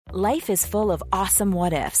Life is full of awesome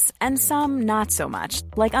what-ifs, and some not so much,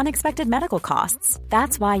 like unexpected medical costs.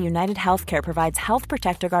 That's why United Healthcare provides Health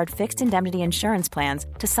Protector Guard fixed indemnity insurance plans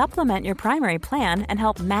to supplement your primary plan and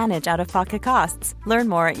help manage out-of-pocket costs. Learn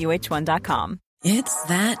more at uh1.com. It's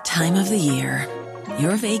that time of the year.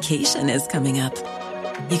 Your vacation is coming up.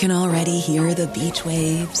 You can already hear the beach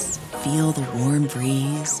waves, feel the warm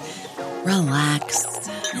breeze, relax,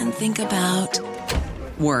 and think about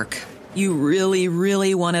work. You really,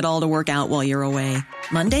 really want it all to work out while you're away.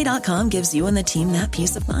 Monday.com gives you and the team that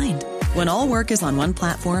peace of mind. When all work is on one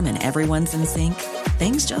platform and everyone's in sync,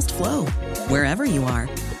 things just flow. Wherever you are,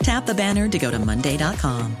 tap the banner to go to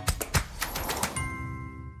Monday.com.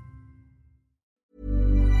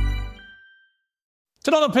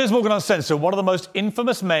 Tonight on Piers Morgan Uncensored, one of the most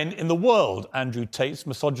infamous men in the world, Andrew Tate's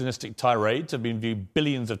misogynistic tirades have been viewed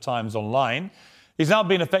billions of times online. He's now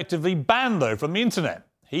been effectively banned, though, from the internet.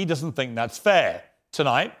 He doesn't think that's fair.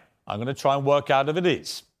 Tonight, I'm going to try and work out if it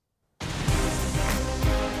is.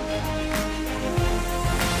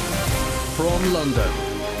 From London,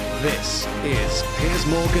 this is Piers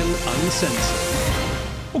Morgan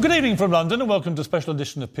Uncensored. Well, good evening from London and welcome to a special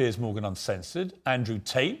edition of Piers Morgan Uncensored. Andrew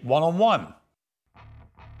Tate, one-on-one.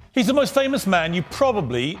 He's the most famous man you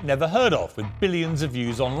probably never heard of, with billions of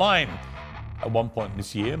views online. At one point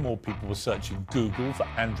this year, more people were searching Google for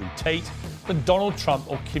Andrew Tate than Donald Trump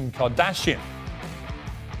or Kim Kardashian.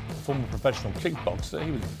 A former professional kickboxer,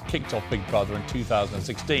 he was kicked off Big Brother in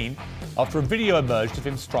 2016 after a video emerged of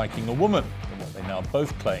him striking a woman, in what they now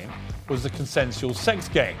both claim was a consensual sex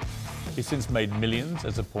game. He's since made millions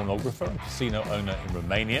as a pornographer and casino owner in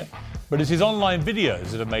Romania, but it's his online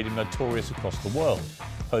videos that have made him notorious across the world,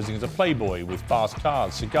 posing as a playboy with fast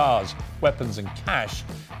cars, cigars, weapons and cash.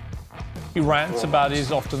 He rants about his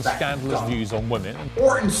often scandalous views on women.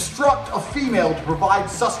 Or instruct a female to provide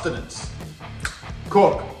sustenance.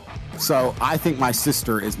 Cook. So I think my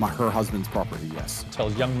sister is her husband's property, yes.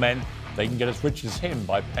 Tells young men they can get as rich as him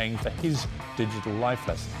by paying for his digital life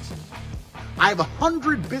lessons. I have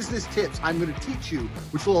 100 business tips I'm going to teach you,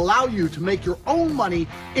 which will allow you to make your own money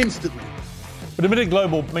instantly. But amid a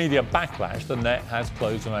global media backlash, the net has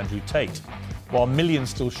closed on Andrew Tate. While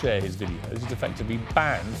millions still share his videos, he's effectively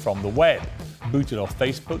banned from the web, booted off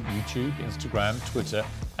Facebook, YouTube, Instagram, Twitter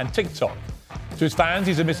and TikTok. To his fans,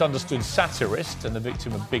 he's a misunderstood satirist and the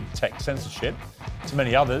victim of big tech censorship. To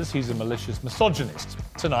many others, he's a malicious misogynist.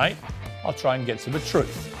 Tonight, I'll try and get to the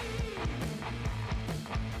truth.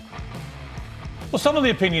 Well, some of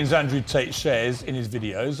the opinions Andrew Tate shares in his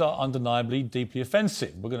videos are undeniably deeply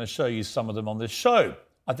offensive. We're going to show you some of them on this show.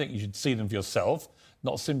 I think you should see them for yourself,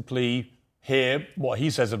 not simply hear what he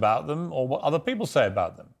says about them or what other people say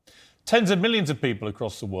about them. Tens of millions of people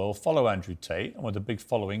across the world follow Andrew Tate, and with a big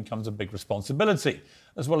following comes a big responsibility,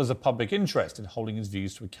 as well as a public interest in holding his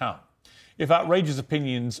views to account. If outrageous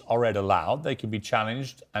opinions are read aloud, they can be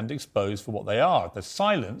challenged and exposed for what they are. If they're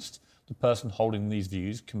silenced, the person holding these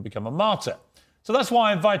views can become a martyr. So that's why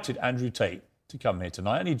I invited Andrew Tate to come here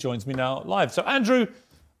tonight, and he joins me now live. So Andrew,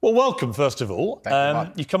 well, welcome, first of all. Thank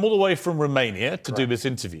you. You come all the way from Romania to do this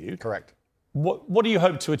interview. Correct. What do you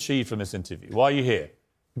hope to achieve from this interview? Why are you here?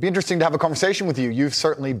 It'd be interesting to have a conversation with you. You've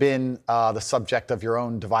certainly been the subject of your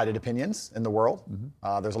own divided opinions in the world.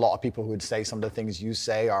 Mm-hmm. There's a lot of people who would say some of the things you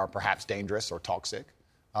say are perhaps dangerous or toxic.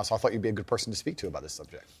 So I thought you'd be a good person to speak to about this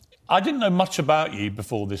subject. I didn't know much about you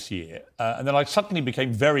before this year, and then I suddenly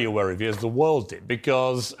became very aware of you, as the world did,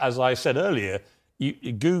 because, as I said earlier,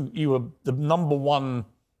 you were the number one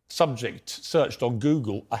subject searched on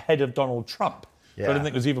Google ahead of Donald Trump. Yeah. I didn't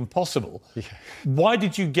think it was even possible. Yeah. Why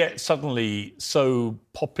did you get suddenly so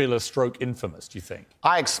popular / infamous, do you think?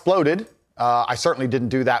 I exploded. I certainly didn't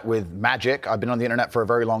do that with magic. I've been on the internet for a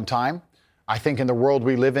very long time. I think in the world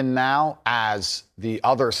we live in now, as the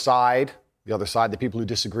other side, the people who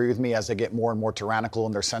disagree with me, as they get more and more tyrannical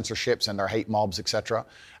in their censorships and their hate mobs, etc.,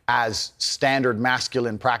 as standard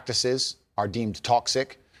masculine practices are deemed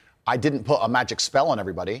toxic, I didn't put a magic spell on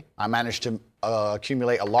everybody. I managed to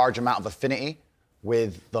accumulate a large amount of affinity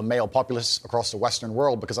with the male populace across the Western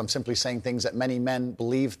world because I'm simply saying things that many men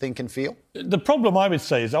believe, think, and feel. The problem I would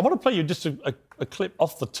say is I want to play you just a clip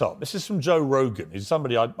off the top. This is from Joe Rogan, who's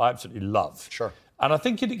somebody I absolutely love. Sure. And I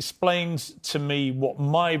think it explains to me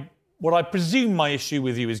what I presume my issue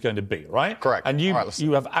with you is going to be, right? Correct. And you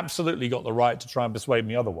have absolutely got the right to try and persuade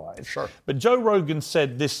me otherwise. Sure. But Joe Rogan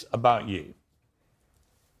said this about you.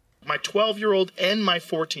 My 12-year-old and my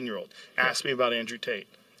 14-year-old asked me about Andrew Tate.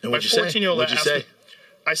 And what'd you say? What'd you say?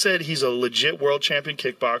 I said he's a legit world champion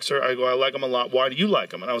kickboxer. I go, I like him a lot. Why do you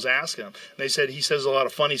like him? And I was asking him. And they said he says a lot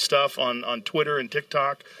of funny stuff on Twitter and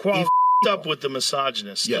TikTok. up with the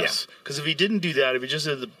misogynist stuff. Yes. Because if he didn't do that, if he just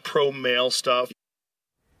did the pro-male stuff.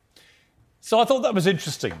 So I thought that was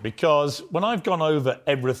interesting because when I've gone over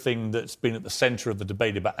everything that's been at the centre of the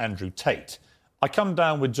debate about Andrew Tate, I come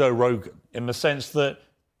down with Joe Rogan in the sense that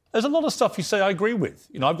there's a lot of stuff you say I agree with.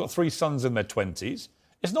 You know, I've got 3 sons in their 20s.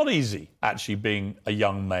 It's not easy actually being a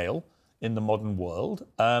young male in the modern world.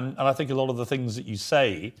 And I think a lot of the things that you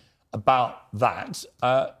say about that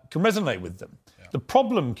can resonate with them. Yeah. The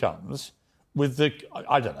problem comes with the,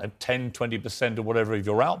 I don't know, 10, 20% or whatever of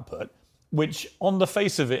your output, which on the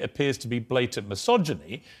face of it appears to be blatant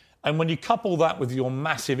misogyny. And when you couple that with your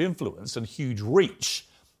massive influence and huge reach,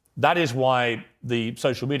 that is why the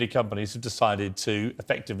social media companies have decided to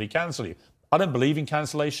effectively cancel you. I don't believe in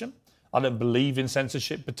cancellation. I don't believe in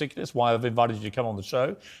censorship particularly. That's why I've invited you to come on the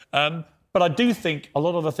show. But I do think a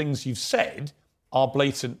lot of the things you've said are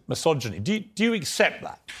blatant misogyny. Do you accept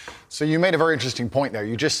that? So you made a very interesting point there.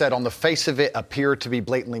 You just said on the face of it appear to be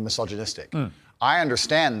blatantly misogynistic. I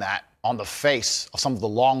understand that on the face of some of the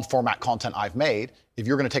long format content I've made, if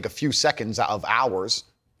you're going to take a few seconds out of hours,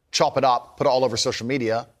 chop it up, put it all over social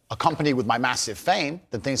media, accompanied with my massive fame,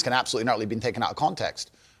 then things can absolutely not be taken out of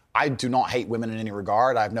context. I do not hate women in any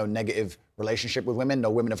regard. I have no negative relationship with women. No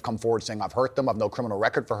women have come forward saying I've hurt them. I have no criminal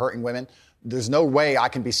record for hurting women. There's no way I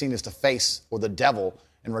can be seen as the face or the devil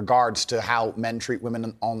in regards to how men treat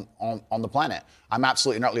women on the planet. I'm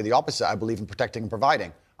absolutely and utterly the opposite. I believe in protecting and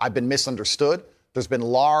providing. I've been misunderstood. There's been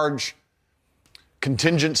large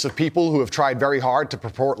contingents of people who have tried very hard to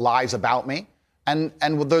purport lies about me. And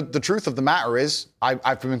the truth of the matter is,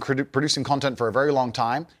 I've been producing content for a very long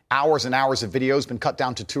time. Hours and hours of videos been cut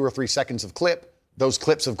down to 2 or 3 seconds of clip. Those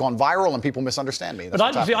clips have gone viral and people misunderstand me. But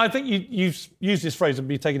I think you've used this phrase of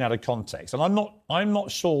be taken out of context. And I'm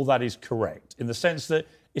not sure that is correct in the sense that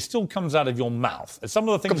it still comes out of your mouth. And some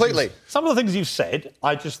of the things some of the things you've said,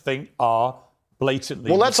 I just think are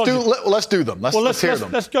blatantly. Well, let's do them. Let's hear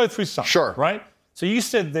them. Let's go through some. Sure. Right? So you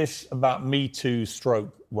said this about Me Too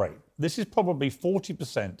 / rape. This is probably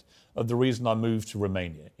 40% of the reason I moved to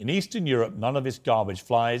Romania. In Eastern Europe, none of this garbage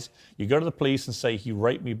flies. You go to the police and say, he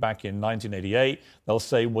raped me back in 1988. They'll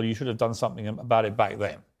say, well, you should have done something about it back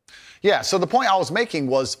then. Yeah, so the point I was making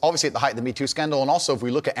was obviously at the height of the Me Too scandal, and also if we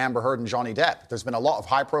look at Amber Heard and Johnny Depp, there's been a lot of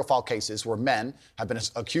high-profile cases where men have been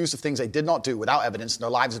accused of things they did not do without evidence, and their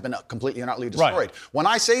lives have been completely and utterly destroyed. Right. When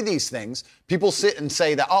I say these things, people sit and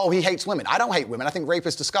say that, oh, he hates women. I don't hate women. I think rape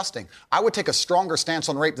is disgusting. I would take a stronger stance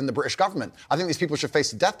on rape than the British government. I think these people should face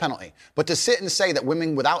the death penalty. But to sit and say that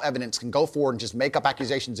women without evidence can go forward and just make up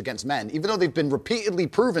accusations against men, even though they've been repeatedly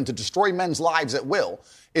proven to destroy men's lives at will,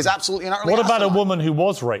 is absolutely and utterly What about a woman who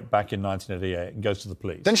was raped back in 1988 and goes to the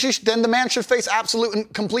police? Then the man should face absolute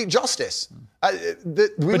and complete justice. But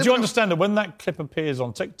do you understand that when that clip appears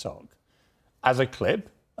on TikTok as a clip,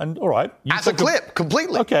 and all right... As a clip,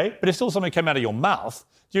 completely. Okay, but it's still something that came out of your mouth.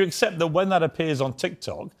 Do you accept that when that appears on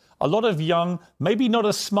TikTok, a lot of young, maybe not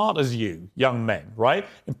as smart as you, young men, right?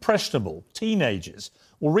 Impressionable, teenagers,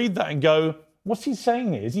 will read that and go... What's he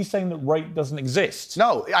saying here? Is he saying that rape doesn't exist?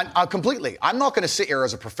 No, completely. I'm not going to sit here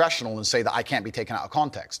as a professional and say that I can't be taken out of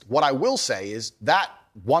context. What I will say is that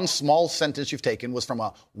one small sentence you've taken was from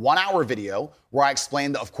a 1-hour video where I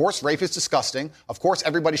explained that, of course, rape is disgusting. Of course,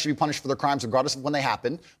 everybody should be punished for their crimes regardless of when they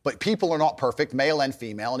happen. But people are not perfect, male and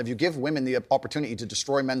female. And if you give women the opportunity to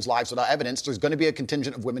destroy men's lives without evidence, there's going to be a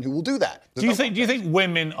contingent of women who will do that. Do you think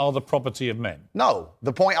women are the property of men? No.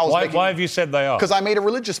 The point I was making... Why have you said they are? Because I made a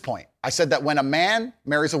religious point. I said that when a man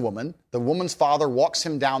marries a woman, the woman's father walks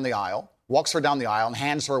her down the aisle, and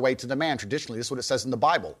hands her away to the man. Traditionally, this is what it says in the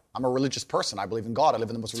Bible. I'm a religious person. I believe in God. I live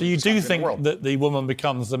in the most religious country in the world. So you do think that the woman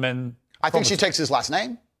becomes the man? I think she takes his last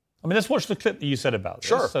name. I mean, let's watch the clip that you said about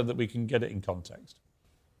this so that we can get it in context.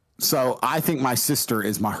 So I think my sister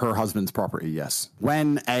is her husband's property, yes.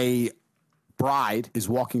 When a bride is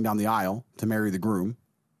walking down the aisle to marry the groom,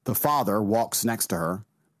 the father walks next to her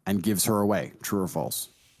and gives her away. True or false?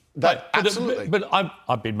 Absolutely. But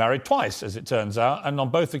I've been married twice, as it turns out, and on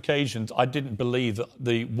both occasions I didn't believe that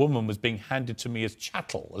the woman was being handed to me as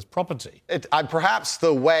chattel, as property. Perhaps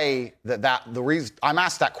the way the reason I'm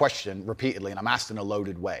asked that question repeatedly, and I'm asked in a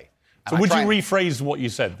loaded way. So would you rephrase what you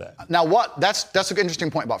said there? Now, that's an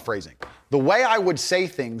interesting point about phrasing. The way I would say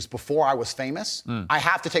things before I was famous, I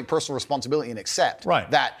have to take personal responsibility and accept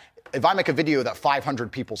that if I make a video that 500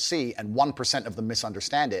 people see and 1% of them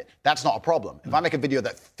misunderstand it, that's not a problem. If I make a video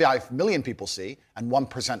that 5 million people see and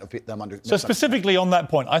 1% of them understand it. So specifically on that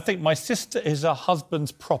point, I think my sister is her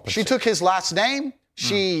husband's property. She took his last name.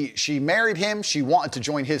 She married him. She wanted to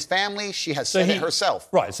join his family. She has said it herself.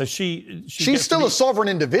 Right, so she's still a sovereign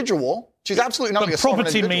individual. She's absolutely not. But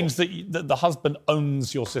property means that the husband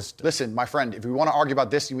owns your sister. Listen, my friend, if we want to argue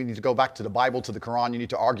about this, you need to go back to the Bible, to the Quran. You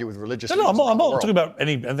need to argue with religious. No, I'm not talking about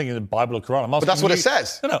anything in the Bible or Quran. But that's what it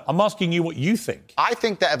says. No, I'm asking you what you think. I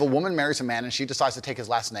think that if a woman marries a man and she decides to take his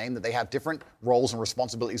last name, that they have different roles and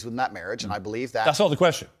responsibilities within that marriage, and I believe that. That's not the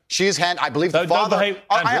question. I believe the father.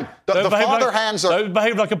 Don't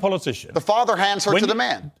behave like a politician. The father hands her to the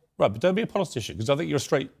man. Right, but don't be a politician, because I think you're a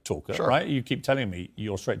straight talker, right? You keep telling me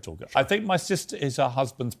you're a straight talker. I think my sister is her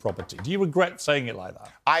husband's property. Do you regret saying it like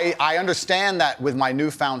that? I understand that with my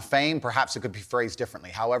newfound fame, perhaps it could be phrased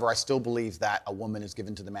differently. However, I still believe that a woman is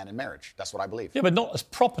given to the man in marriage. That's what I believe. Yeah, but not as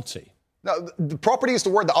property. No, the property is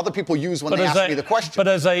the word that other people use when they ask me the question. But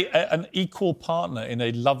as an equal partner in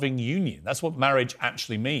a loving union, that's what marriage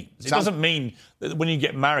actually means. It doesn't mean that when you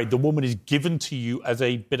get married, the woman is given to you as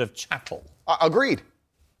a bit of chattel. Agreed.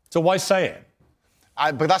 So why say it?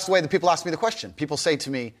 But that's the way that people ask me the question. People say to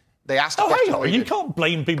me, they ask the question. Hang on, you can't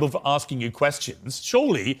blame people for asking you questions.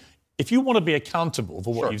 Surely, if you want to be accountable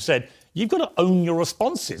for what you've said, you've got to own your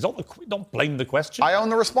responses, not blame the question. I own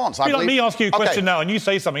the response. It's like me asking you a question now and you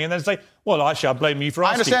say something and then say, well, actually, I blame you for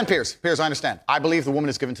asking. I understand, Piers. Piers, I understand. I believe the woman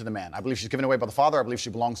is given to the man. I believe she's given away by the father. I believe she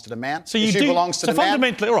belongs to the man. So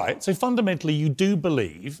fundamentally, you do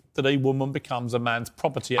believe that a woman becomes a man's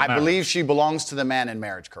property at marriage. I believe she belongs to the man in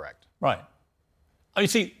marriage, correct. Right. Oh, you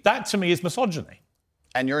see, that to me is misogyny.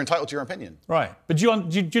 And you're entitled to your opinion. Right. But do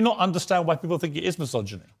you not understand why people think it is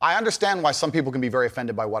misogyny? I understand why some people can be very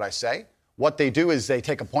offended by what I say. What they do is they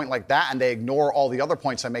take a point like that and they ignore all the other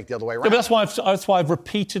points I make the other way around. Yeah, but that's why I've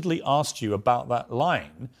repeatedly asked you about that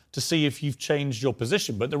line to see if you've changed your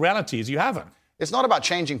position. But the reality is you haven't. It's not about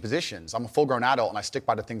changing positions. I'm a full-grown adult and I stick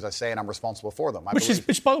by the things I say and I'm responsible for them.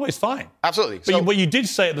 Which, by the way, is fine. Absolutely. But what you did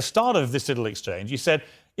say at the start of this little exchange, you said,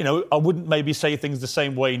 I wouldn't maybe say things the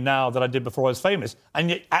same way now that I did before I was famous. And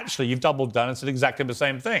yet, actually, you've doubled down and said exactly the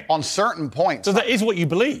same thing. On certain points. So that is what you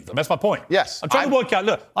believe. And that's my point. Yes. I'm trying to work out,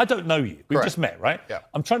 look, I don't know you. We've just met, right? Yeah.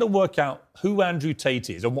 I'm trying to work out who Andrew Tate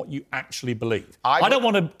is and what you actually believe. I don't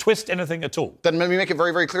want to twist anything at all. Then let me make it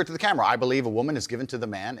very, very clear to the camera. I believe a woman is given to the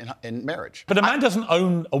man in marriage. But a man doesn't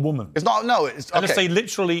own a woman. It's not, no. It's, okay. Unless they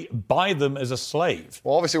literally buy them as a slave.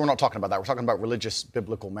 Well, obviously, we're not talking about that. We're talking about religious,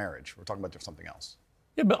 biblical marriage. We're talking about something else.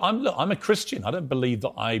 Yeah, but I'm a Christian. I don't believe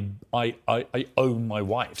that I own my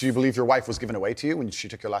wife. Do you believe your wife was given away to you when she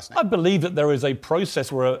took your last name? I believe that there is a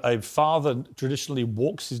process where a father traditionally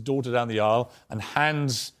walks his daughter down the aisle and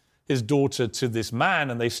hands his daughter to this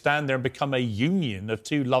man, and they stand there and become a union of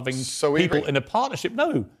two loving people in a partnership.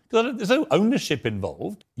 No, there's no ownership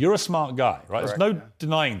involved. You're a smart guy, right? Correct, there's no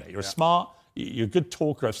denying that. You're smart. You're a good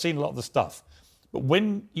talker. I've seen a lot of the stuff. But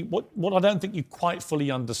what I don't think you quite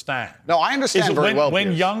fully understand. No, I understand very well.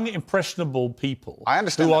 When young, impressionable people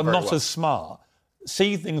who are not as smart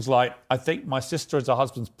see things like, I think my sister is her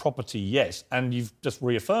husband's property, yes, and you've just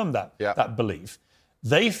reaffirmed that belief,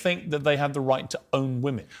 they think that they have the right to own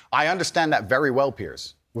women. I understand that very well,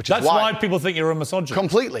 Piers. That's why people think you're a misogynist.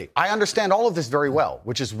 Completely. I understand all of this very well,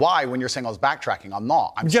 which is why when you're saying I was backtracking, I'm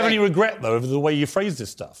not. Do you have any regret, though, over the way you phrase this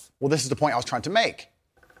stuff? Well, this is the point I was trying to make.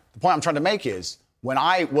 The point I'm trying to make is, when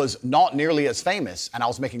I was not nearly as famous and I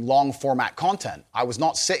was making long-format content, I was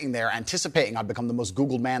not sitting there anticipating I'd become the most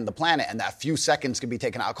Googled man on the planet and that a few seconds could be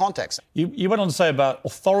taken out of context. You went on to say about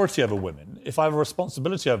authority over women. If I have a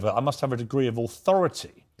responsibility over her, I must have a degree of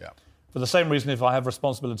authority. Yeah. For the same reason, if I have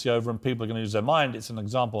responsibility over and people are going to use their mind, it's an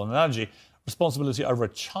example, an analogy, responsibility over a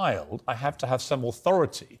child, I have to have some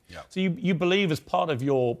authority. Yeah. So you believe as part of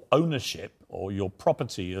your ownership or your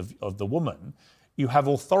property of the woman, you have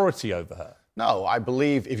authority over her. No, I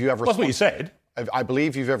believe if you have... That's what you said. I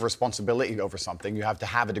believe if you have responsibility over something, you have to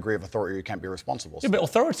have a degree of authority or you can't be responsible. Yeah, but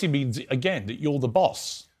authority means, again, that you're the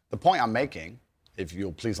boss. The point I'm making, if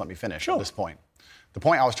you'll please let me finish at this point, the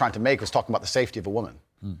point I was trying to make was talking about the safety of a woman.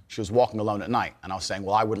 She was walking alone at night, and I was saying,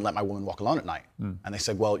 well, I wouldn't let my woman walk alone at night. And they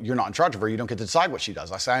said, well, you're not in charge of her. You don't get to decide what she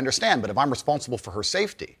does. I said, I understand, but if I'm responsible for her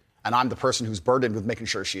safety, and I'm the person who's burdened with making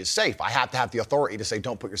sure she is safe, I have to have the authority to say,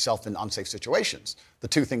 don't put yourself in unsafe situations. The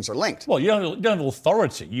two things are linked. Well, you don't have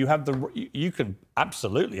authority. You can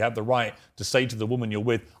absolutely have the right to say to the woman you're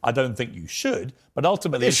with, I don't think you should, but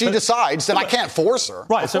ultimately... If she decides, then I can't force her.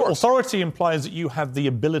 Right, so authority implies that you have the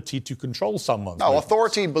ability to control someone. No,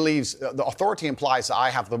 authority implies that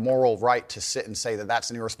I have the moral right to sit and say that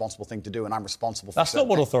that's an irresponsible thing to do and I'm responsible for That's not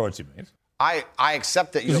what authority means. I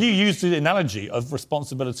accept that. Because you used the analogy of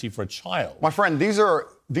responsibility for a child. My friend, these are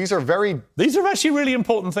actually really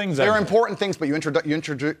important things. They're important things, but you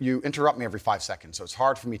interrupt me every 5 seconds, so it's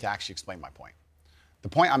hard for me to actually explain my point. The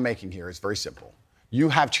point I'm making here is very simple. You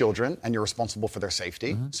have children and you're responsible for their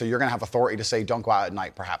safety. So you're going to have authority to say, don't go out at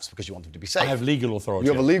night, perhaps because you want them to be safe. I have legal authority.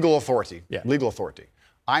 You have a legal authority. Yeah. Legal authority.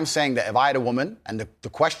 I'm saying that if I had a woman, and the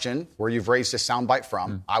question where you've raised this soundbite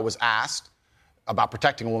from, I was asked about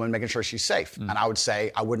protecting a woman, making sure she's safe. And I would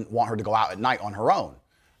say I wouldn't want her to go out at night on her own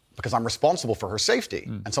because I'm responsible for her safety.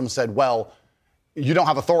 And someone said, well, you don't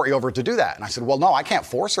have authority over her to do that. And I said, well, no, I can't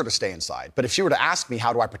force her to stay inside. But if she were to ask me,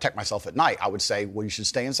 how do I protect myself at night? I would say, well, you should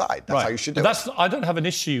stay inside. That's how you should do it. I don't have an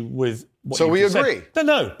issue with what So you we just agree. said.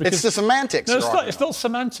 No. It's the semantics. No, it's not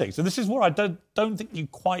semantics. And this is where I don't think you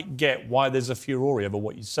quite get why there's a furore over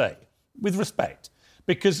what you say, with respect.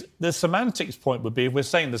 Because the semantics point would be if we're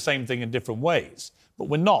saying the same thing in different ways, but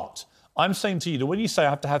we're not. I'm saying to you that when you say I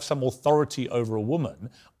have to have some authority over a woman,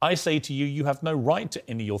 I say to you, you have no right to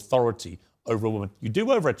any authority over a woman. You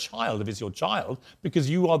do over a child if it's your child, because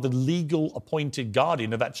you are the legal appointed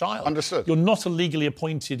guardian of that child. Understood. You're not a legally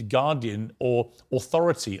appointed guardian or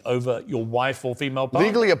authority over your wife or female partner.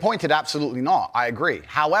 Legally appointed, absolutely not. I agree.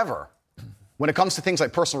 However, when it comes to things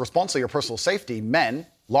like personal responsibility or personal safety, men,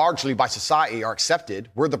 largely by society, are accepted.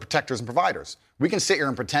 We're the protectors and providers. We can sit here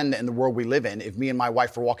and pretend that in the world we live in, if me and my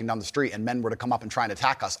wife were walking down the street and men were to come up and try and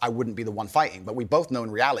attack us, I wouldn't be the one fighting. But we both know in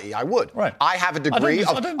reality I would. Right. I have a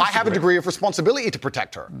degree of responsibility to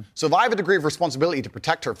protect her. So if I have a degree of responsibility to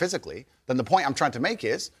protect her physically, then the point I'm trying to make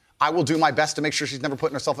is I will do my best to make sure she's never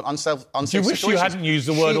putting herself in unsafe situations. Do you wish you hadn't used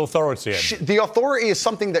the word authority? The authority is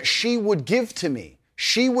something that she would give to me.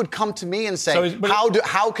 She would come to me and say,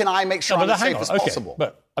 how can I make sure I'm as safe as possible?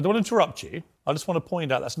 But I don't want to interrupt you. I just want to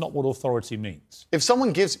point out that's not what authority means. If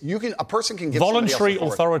someone gives, a person can give voluntary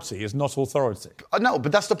authority is not authority. No,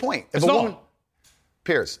 but that's the point. It's not.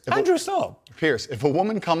 Piers. Andrew, it's not. Piers, if a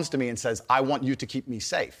woman comes to me and says, I want you to keep me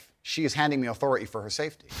safe, she is handing me authority for her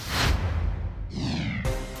safety.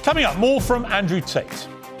 Coming up, more from Andrew Tate.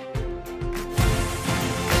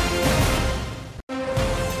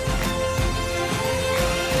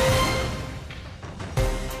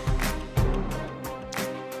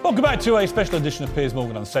 Welcome back to a special edition of Piers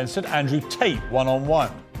Morgan Uncensored. Andrew Tate,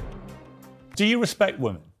 one-on-one. Do you respect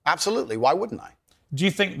women? Absolutely. Why wouldn't I? Do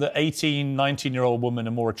you think that 18, 19-year-old women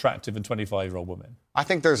are more attractive than 25-year-old women? I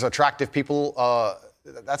think there's attractive people.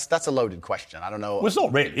 That's a loaded question. I don't know. Well, it's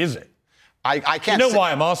not really, is it? I can't. You know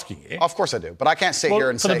why I'm asking you? Of course I do. But I can't sit here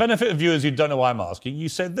and say... For the benefit of viewers who don't know why I'm asking, you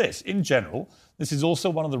said this. In general, this is also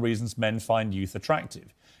one of the reasons men find youth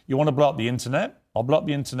attractive. You want to blow up the internet? I'll blow up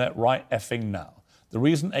the internet right effing now. The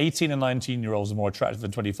reason 18 and 19-year-olds are more attractive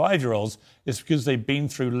than 25-year-olds is because they've been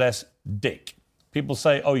through less dick. People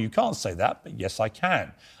say, oh, you can't say that, but yes, I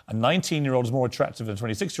can. A 19-year-old is more attractive than a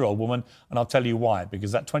 26-year-old woman, and I'll tell you why.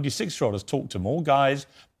 Because that 26-year-old has talked to more guys,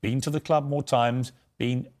 been to the club more times,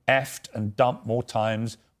 been effed and dumped more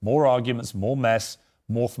times, more arguments, more mess,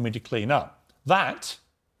 more for me to clean up. That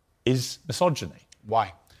is misogyny.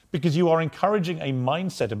 Why? Because you are encouraging a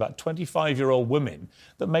mindset about 25-year-old women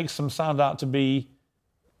that makes them sound out to be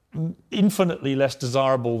infinitely less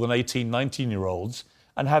desirable than 18, 19-year-olds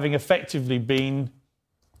and having effectively been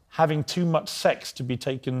having too much sex to be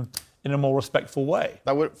taken in a more respectful way.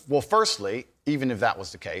 Firstly, even if that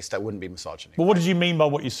was the case, that wouldn't be misogyny. But what did you mean by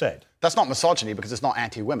what you said? That's not misogyny because it's not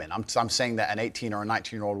anti-women. I'm saying that an 18 or a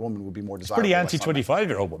 19-year-old woman would be more desirable. Pretty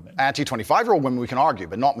anti-25-year-old woman. Anti-25-year-old women we can argue,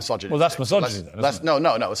 but not misogyny. Well, that's misogyny then, isn't it?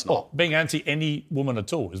 No, it's not. Well, being anti any woman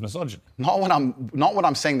at all is misogyny. Not when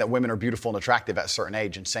I'm saying that women are beautiful and attractive at a certain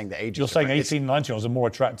age and saying the age. You're saying 18, 19-year-olds are more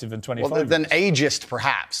attractive than 25. Well, then ageist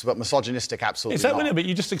perhaps, but misogynistic absolutely is that not. But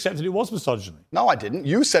you just accepted it was misogyny. No, I didn't.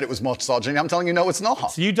 You said it was misogyny. I'm telling you, no, it's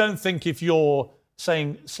not. So you don't think if you're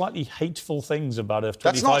saying slightly hateful things about a 25-year-old...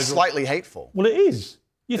 That's not slightly hateful. Well, it is.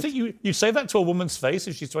 You think you say that to a woman's face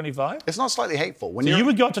if she's 25? It's not slightly hateful. So you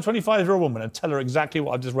would go up to a 25-year-old woman and tell her exactly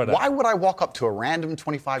what I've just read out? Why would I walk up to a random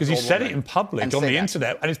 25-year-old woman? Because you said it in public on the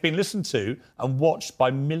internet and it's been listened to and watched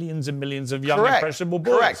by millions and millions of young, impressionable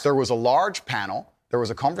boys. Correct. There was a large panel. There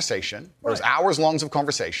was a conversation. There was hours long of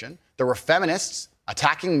conversation. There were feminists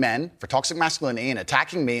attacking men for toxic masculinity and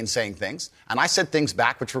attacking me and saying things. And I said things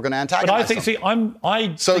back which were going to antagonize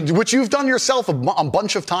them. Which you've done yourself a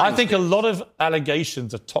bunch of times. I think a lot of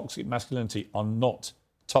allegations of toxic masculinity are not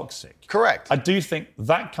toxic. Correct. I do think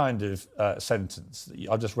that kind of sentence that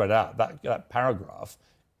I just read out, that paragraph,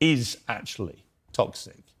 is actually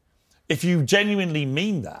toxic. If you genuinely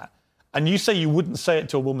mean that, and you say you wouldn't say it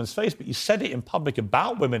to a woman's face, but you said it in public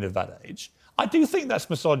about women of that age, I do think that's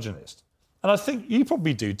misogynist. And I think you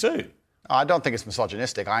probably do too. I don't think it's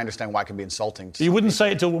misogynistic. I understand why it can be insulting. You wouldn't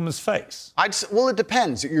say it to a woman's face? Well, it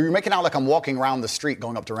depends. You're making out like I'm walking around the street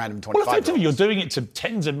going up to random 25-year-olds. Well, effectively, you're doing it to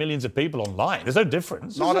tens of millions of people online. There's no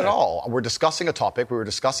difference. Not at all. We're discussing a topic. We were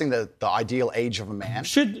discussing the ideal age of a man.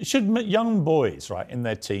 Should young boys, right, in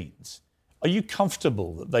their teens, are you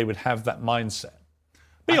comfortable that they would have that mindset?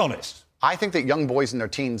 Be honest. I think that young boys in their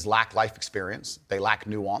teens lack life experience. They lack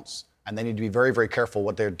nuance. And they need to be very, very careful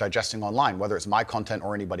what they're digesting online, whether it's my content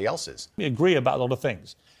or anybody else's. We agree about a lot of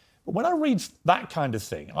things. But when I read that kind of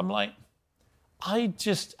thing, I'm like,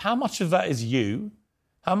 how much of that is you?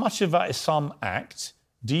 How much of that is some act?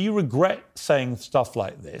 Do you regret saying stuff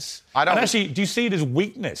like this? I don't. And actually, do you see it as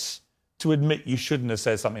weakness to admit you shouldn't have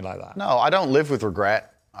said something like that? No, I don't live with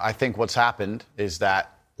regret. I think what's happened is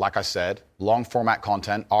that, like I said, long format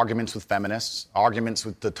content, arguments with feminists, arguments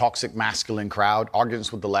with the toxic masculine crowd,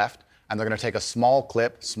 arguments with the left. And they're going to take a small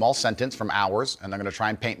clip, small sentence from ours, and they're going to try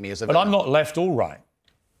and paint me as a villain. But I'm not left or right.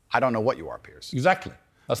 I don't know what you are, Piers. Exactly.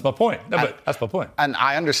 That's my point. But that's my point. And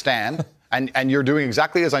I understand. And you're doing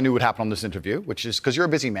exactly as I knew would happen on this interview, which is because you're a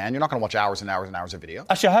busy man. You're not going to watch hours and hours and hours of video.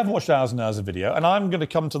 Actually, I have watched hours and hours of video, and I'm going to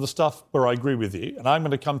come to the stuff where I agree with you, and I'm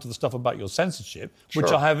going to come to the stuff about your censorship,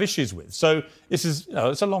 which I have issues with. So this is,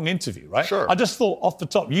 it's a long interview, right? Sure. I just thought off the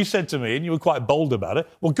top, you said to me, and you were quite bold about it,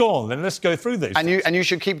 well, go on, then let's go through these. And you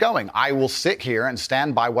should keep going. I will sit here and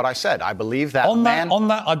stand by what I said. I believe that on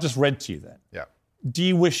that, I just read to you then. Yeah. Do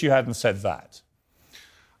you wish you hadn't said that?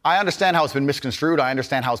 I understand how it's been misconstrued. I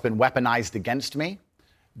understand how it's been weaponized against me.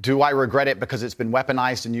 Do I regret it because it's been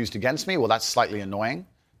weaponized and used against me? Well, that's slightly annoying.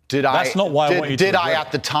 That's not why I want you to Did I regret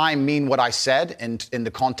at the time mean what I said in the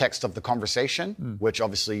context of the conversation, which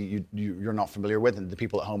obviously you're not familiar with and the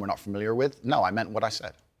people at home are not familiar with? No, I meant what I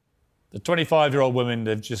said. The 25-year-old women,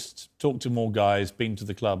 they've just talked to more guys, been to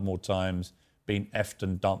the club more times, been effed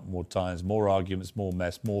and dumped more times, more arguments, more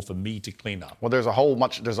mess, more for me to clean up. Well, there's a whole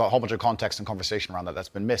bunch of context and conversation around that's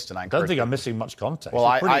been missed, and I don't think I'm missing much context. Well,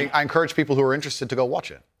 I encourage people who are interested to go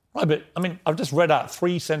watch it. Right, but I mean, I've just read out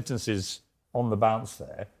 3 sentences on the bounce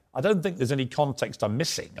there. I don't think there's any context I'm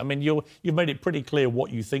missing. I mean, you've made it pretty clear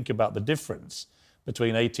what you think about the difference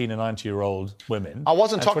between 18 and 90-year-old women. I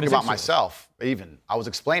wasn't talking about myself, even. I was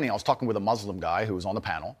talking with a Muslim guy who was on the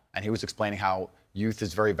panel, and he was explaining how youth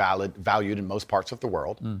is very valued in most parts of the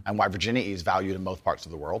world, and why virginity is valued in most parts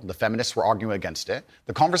of the world. The feminists were arguing against it.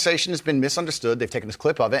 The conversation has been misunderstood. They've taken this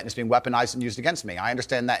clip of it, and it's being weaponized and used against me. I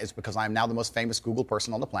understand that is because I am now the most famous Google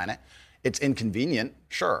person on the planet. It's inconvenient,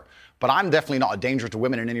 sure, but I'm definitely not a danger to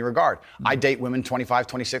women in any regard. I date women 25,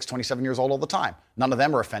 26, 27 years old all the time. None of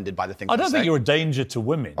them are offended by the things I say. I don't think you're a danger to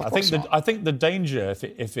women. Of course not. I think the danger,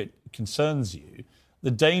 if it concerns you,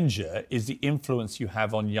 the danger is the influence you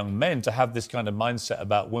have on young men to have this kind of mindset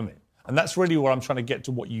about women. And that's really where I'm trying to get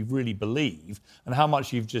to what you really believe and how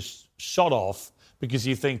much you've just shot off because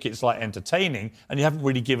you think it's like entertaining and you haven't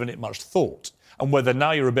really given it much thought. And whether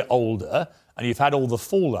now you're a bit older and you've had all the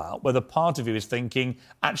fallout, whether part of you is thinking,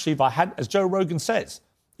 actually, if I had, as Joe Rogan says,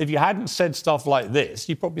 if you hadn't said stuff like this,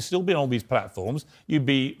 you'd probably still be on all these platforms. You'd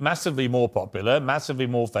be massively more popular, massively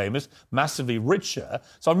more famous, massively richer.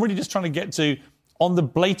 So I'm really just trying to get to, on the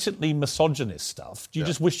blatantly misogynist stuff, do you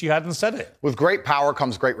just wish you hadn't said it? With great power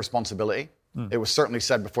comes great responsibility. It was certainly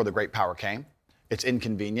said before the great power came. It's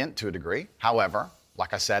inconvenient to a degree. However,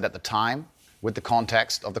 like I said at the time, with the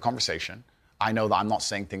context of the conversation, I know that I'm not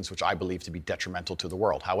saying things which I believe to be detrimental to the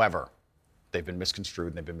world. However, they've been misconstrued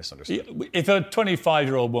and they've been misunderstood. If a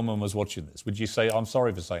 25-year-old woman was watching this, would you say, I'm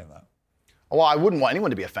sorry for saying that? Well, I wouldn't want anyone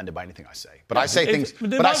to be offended by anything I say. But I say things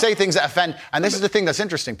that offend. And this is the thing that's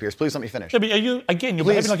interesting, Piers. Please let me finish. But you're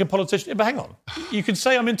behaving like a politician. But hang on. You can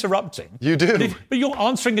say I'm interrupting. You do. But you're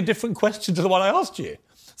answering a different question to the one I asked you.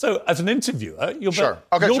 So as an interviewer, you're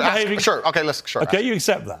behaving... Sure. Okay, you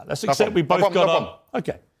accept that. Let's accept we both got on.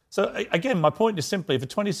 Okay. So again, my point is simply, if a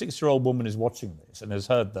 26-year-old woman is watching this and has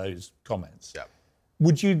heard those comments,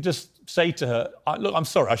 would you just say to her, look, I'm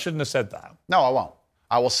sorry, I shouldn't have said that? No, I won't.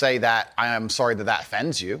 I will say that I am sorry that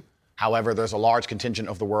offends you. However, there's a large contingent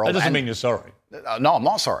of the world... That doesn't mean you're sorry. No, I'm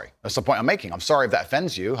not sorry. That's the point I'm making. I'm sorry if that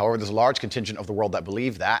offends you. However, there's a large contingent of the world that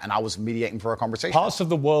believe that, and I was mediating for a conversation. Parts of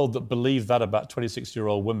the world that believe that about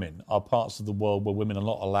 26-year-old women are parts of the world where women are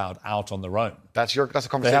not allowed out on their own. That's a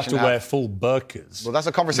conversation. They have to wear full burqas. Well, that's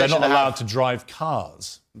a conversation. They're not allowed to drive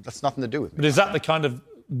cars. That's nothing to do with me. But is that the kind of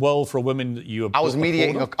world for a woman that you... I was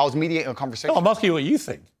mediating a conversation. No, I'm asking you what you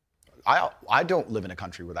think. I don't live in a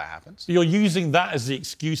country where that happens. You're using that as the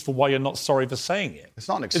excuse for why you're not sorry for saying it. It's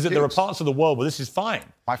not an excuse. Is that there are parts of the world where this is fine?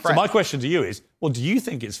 My friend. So my question to you is, well, do you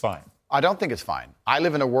think it's fine? I don't think it's fine. I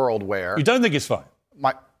live in a world where... You don't think it's fine?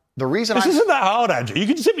 The reason This isn't that hard, Andrew. You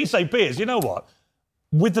can simply say, Piers, you know what?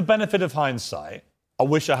 with the benefit of hindsight, I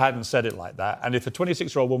wish I hadn't said it like that. And if a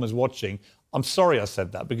 26-year-old woman's watching, I'm sorry I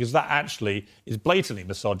said that, because that actually is blatantly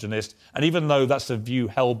misogynist. And even though that's a view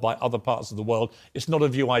held by other parts of the world, it's not a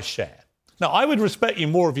view I share. Now, I would respect you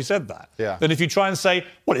more if you said that than if you try and say,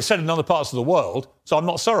 well, it's said in other parts of the world, so I'm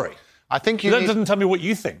not sorry. I think that doesn't tell me what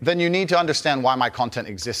you think. Then you need to understand why my content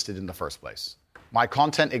existed in the first place. My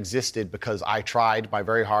content existed because I tried my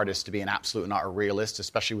very hardest to be an absolute and utter realist,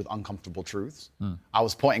 especially with uncomfortable truths. I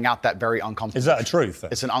was pointing out that very uncomfortable Is that a truth?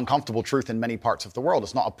 It's an uncomfortable truth in many parts of the world.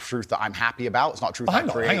 It's not a truth that I'm happy about. It's not a truth I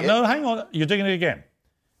created. Hang on. You're doing it again.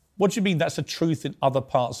 What do you mean that's a truth in other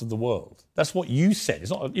parts of the world? That's what you said.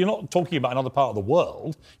 You're not talking about another part of the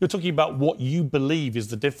world. You're talking about what you believe is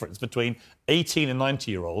the difference between 18 and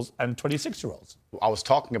 90-year-olds and 26-year-olds. I was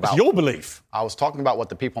talking about... It's your belief. I was talking about what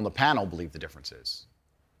the people on the panel believe the difference is.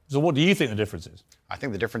 So what do you think the difference is? I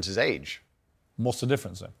think the difference is age. What's the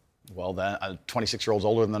difference then? Well, then a 26-year-old's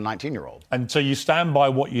older than a 19-year-old. And so you stand by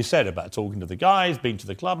what you said about talking to the guys, being to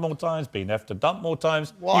the club more times, being effed to dump more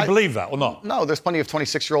times. Well, you believe that or not? No, there's plenty of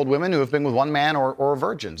 26-year-old women who have been with one man or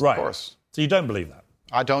virgins, right. Of course. So you don't believe that?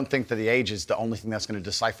 I don't think that the age is the only thing that's going to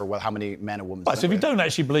decipher how many men and women... Right, so if you don't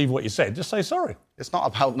actually believe what you said, just say sorry. It's not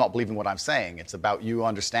about not believing what I'm saying. It's about you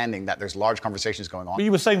understanding that there's large conversations going on. But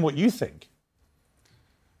you were saying what you think.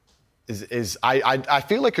 I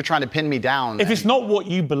feel like you're trying to pin me down. If it's not what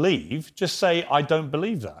you believe, just say, I don't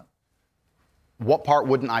believe that. What part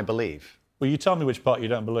wouldn't I believe? Well, you tell me which part you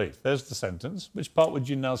don't believe. There's the sentence. Which part would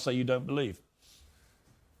you now say you don't believe?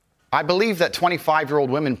 I believe that 25-year-old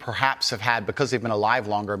women perhaps have had, because they've been alive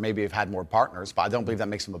longer, maybe have had more partners, but I don't believe that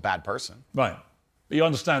makes them a bad person. Right. But you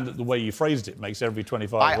understand that the way you phrased it makes every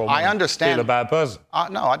 25-year-old woman feel a bad person.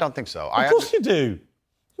 No, I don't think so. Of course you do.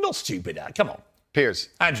 You're not stupid, come on. Piers.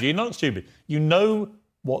 Andrew, you're not stupid. You know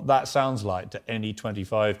what that sounds like to any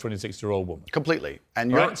 25, 26-year-old woman. Completely.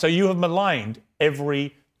 And right? So you have maligned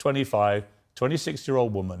every 25,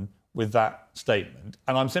 26-year-old woman with that statement.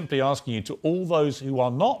 And I'm simply asking you, to all those who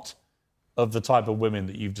are not of the type of women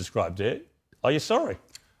that you've described it, are you sorry?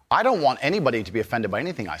 I don't want anybody to be offended by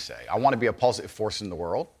anything I say. I want to be a positive force in the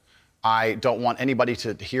world. I don't want anybody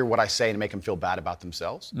to hear what I say and make them feel bad about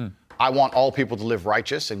themselves. I want all people to live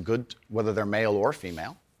righteous and good, whether they're male or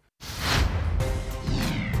female.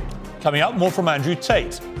 Coming up, more from Andrew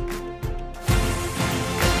Tate.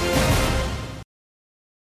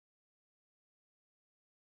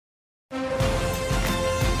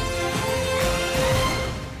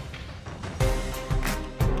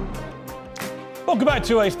 Welcome back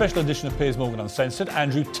to a special edition of Piers Morgan Uncensored.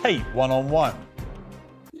 Andrew Tate, one-on-one.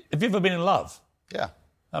 Have you ever been in love? Yeah.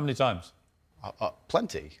 How many times?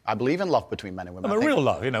 Plenty. I believe in love between men and women. Real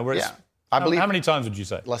love, where it's... Yeah. How many times would you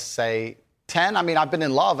say? Let's say 10. I mean, I've been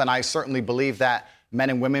in love, and I certainly believe that men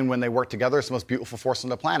and women, when they work together, it's the most beautiful force on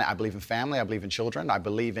the planet. I believe in family. I believe in children. I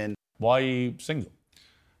believe in... Why are you single?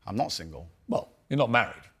 I'm not single. Well, you're not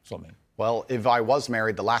married. That's what I mean. Well, if I was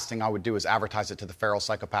married, the last thing I would do is advertise it to the feral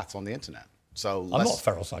psychopaths on the internet. So I'm not a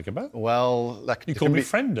feral psychopath. Well, you called me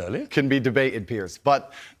friend earlier. Can be debated, Piers.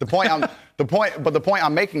 But the point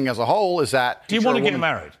I'm making as a whole is that... Do you want to get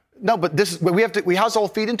married? No, but we have to all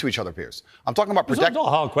feed into each other, Piers. I'm talking about protecting. It's not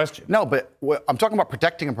a hard question. No, but I'm talking about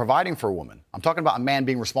protecting and providing for a woman. I'm talking about a man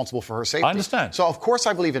being responsible for her safety. I understand. So of course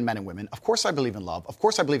I believe in men and women. Of course I believe in love. Of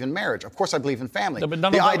course I believe in marriage. Of course I believe in family. No, but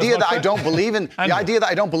the idea that I don't believe in the idea that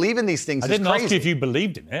I don't believe in these things is crazy. I didn't ask you if you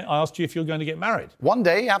believed in it. I asked you if you're going to get married. One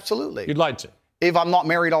day, absolutely. You'd like to. If I'm not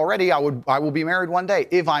married already, I will be married one day.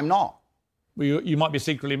 If I'm not. Well, you might be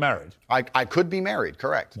secretly married. I could be married,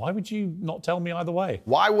 correct. Why would you not tell me either way?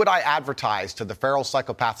 Why would I advertise to the feral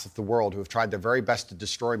psychopaths of the world who have tried their very best to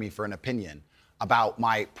destroy me for an opinion about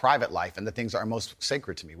my private life and the things that are most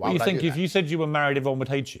sacred to me? Why would I do that? You think if you said you were married, everyone would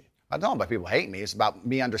hate you? I don't know about people hate me. It's about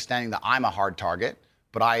me understanding that I'm a hard target,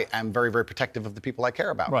 but I am very, very protective of the people I care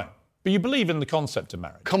about. Right. But you believe in the concept of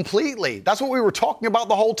marriage? Completely. That's what we were talking about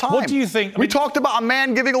the whole time. What do you think? We talked about a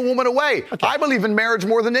man giving a woman away. Okay. I believe in marriage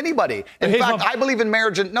more than anybody. In fact, I believe in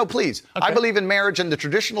marriage no, please. Okay. I believe in marriage in the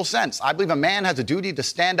traditional sense. I believe a man has a duty to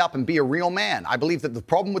stand up and be a real man. I believe that the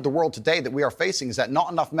problem with the world today that we are facing is that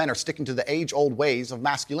not enough men are sticking to the age-old ways of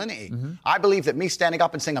masculinity. Mm-hmm. I believe that me standing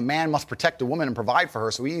up and saying a man must protect a woman and provide for her,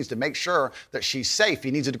 so he needs to make sure that she's safe. He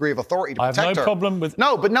needs a degree of authority to protect her. I have no problem with...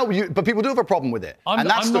 But people do have a problem with it.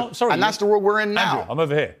 That's the world we're in now. Andrew, I'm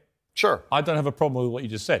over here. Sure. I don't have a problem with what you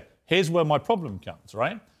just said. Here's where my problem comes,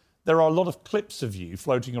 right? There are a lot of clips of you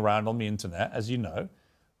floating around on the internet, as you know.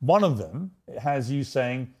 One of them has you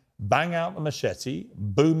saying, bang out the machete,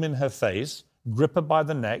 boom in her face, grip her by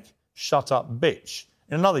the neck, shut up, bitch.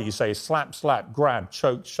 In another, you say, slap, slap, grab,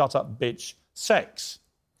 choke, shut up, bitch, sex.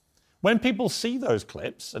 when people see those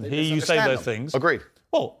clips and hear you say those things... Agreed.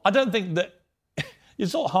 Well, I don't think that...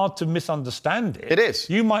 It's not hard to misunderstand it. It is.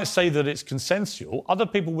 You might say that it's consensual. Other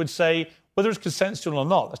people would say, whether it's consensual or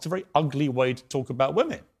not, that's a very ugly way to talk about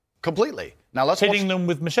women. Completely. Now let's hitting them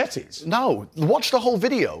with machetes. No, watch the whole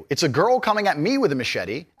video. It's a girl coming at me with a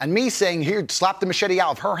machete and me saying, here, slap the machete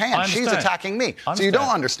out of her hand. She's attacking me. So you don't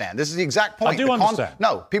understand. This is the exact point. I do understand.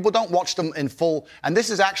 No, people don't watch them in full. And this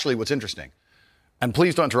is actually what's interesting. And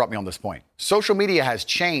please don't interrupt me on this point. Social media has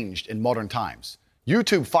changed in modern times.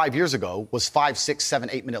 YouTube 5 years ago was 5, 6, 7,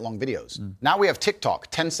 8 minute long videos. Now we have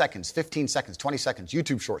TikTok, 10 seconds, 15 seconds, 20 seconds,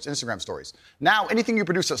 YouTube shorts, Instagram stories. Now anything you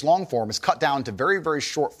produce that's long form is cut down to very, very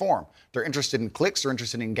short form. They're interested in clicks, they're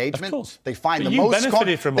interested in engagement. Of course. They find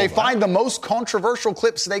the most controversial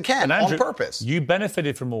clips they can Andrew, on purpose. You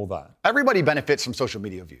benefited from all that. Everybody benefits from social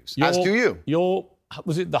media views, as do you.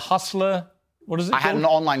 Was it the Hustler? What is it called? I had an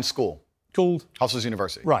online school. Called? Hustlers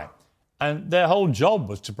University. Right. And their whole job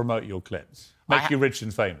was to promote your clips. Make you rich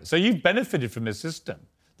and famous. So you've benefited from this system,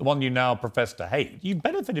 the one you now profess to hate. You've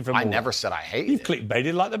benefited from it. I never said I hated it. You've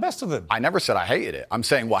clickbaited like the best of them. I never said I hated it. I'm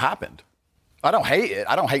saying what happened. I don't hate it.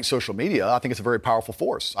 I don't hate social media. I think it's a very powerful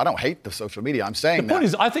force. I don't hate the social media. I'm saying the point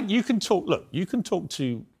is, I think you can talk. Look, you can talk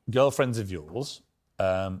to girlfriends of yours,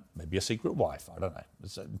 maybe a secret wife. I don't know.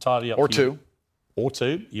 It's entirely up to you. Or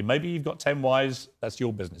two. Maybe you've got 10 wives. That's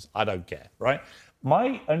your business. I don't care, right?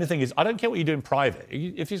 My only thing is, I don't care what you do in private.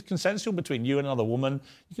 If it's consensual between you and another woman,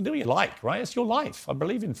 you can do what you like, right? It's your life. I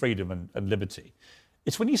believe in freedom and liberty.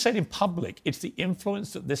 It's when you say it in public, it's the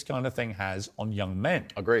influence that this kind of thing has on young men.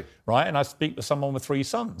 Agreed. Right? And I speak to someone with 3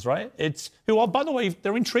 sons, right? Who are, by the way,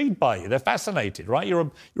 they're intrigued by you. They're fascinated, right?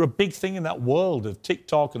 You're a big thing in that world of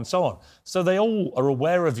TikTok and so on. So they all are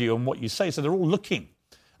aware of you and what you say. So they're all looking.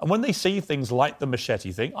 And when they see things like the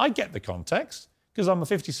machete thing, I get the context because I'm a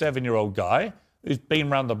 57-year-old guy who's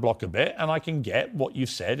been around the block a bit, and I can get what you've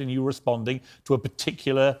said, and you responding to a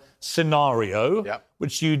particular scenario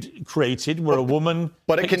which you'd created where a woman...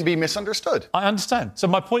 But it can be misunderstood. I understand. So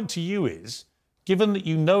my point to you is, given that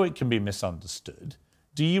you know it can be misunderstood,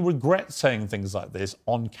 do you regret saying things like this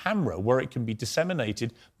on camera where it can be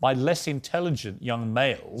disseminated by less intelligent young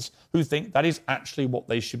males who think that is actually what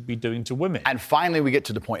they should be doing to women? And finally, we get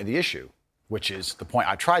to the point of the issue, which is the point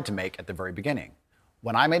I tried to make at the very beginning.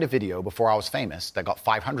 When I made a video before I was famous that got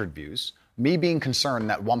 500 views, me being concerned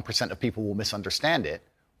that 1% of people will misunderstand it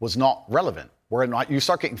was not relevant. Where you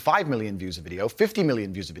start getting 5 million views a video, 50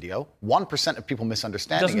 million views a video, 1% of people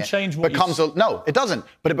misunderstanding it change what becomes no, it doesn't.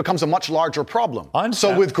 But it becomes a much larger problem. I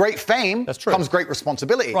understand. So with great fame comes great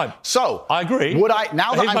responsibility. Right. So I agree.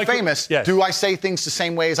 Now that I'm famous, do I say things the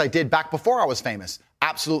same way as I did back before I was famous?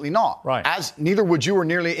 Absolutely not. Right. As neither would you or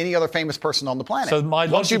nearly any other famous person on the planet. So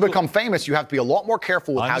once you become famous, you have to be a lot more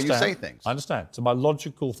careful with how you say things. I understand. So my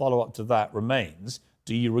logical follow-up to that remains,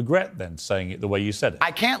 do you regret then saying it the way you said it? I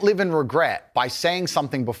can't live in regret by saying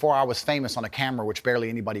something before I was famous on a camera which barely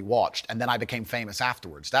anybody watched, and then I became famous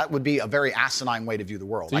afterwards. That would be a very asinine way to view the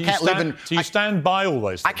world. So you stand by all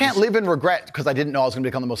those things? I can't live in regret because I didn't know I was going to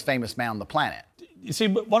become the most famous man on the planet. You see,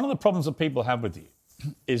 one of the problems that people have with you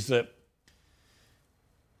is that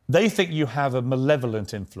they think you have a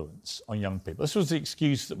malevolent influence on young people. This was the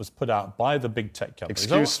excuse that was put out by the big tech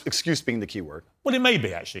companies. Excuse being the key word. Well, it may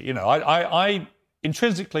be, actually. You know, I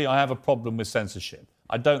intrinsically, I have a problem with censorship.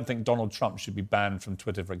 I don't think Donald Trump should be banned from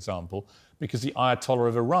Twitter, for example, because the Ayatollah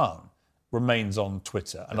of Iran remains on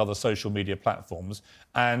Twitter and other social media platforms.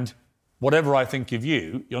 And whatever I think of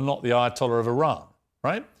you, you're not the Ayatollah of Iran,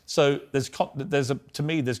 right? So to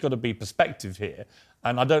me, there's got to be perspective here.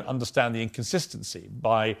 And I don't understand the inconsistency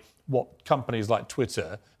by what companies like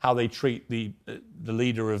Twitter, how they treat the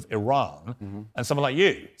leader of Iran and someone like you.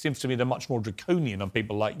 It seems to me they're much more draconian on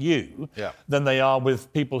people like you than they are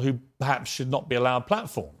with people who perhaps should not be allowed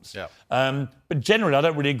platforms. But generally, I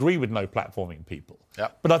don't really agree with no platforming people.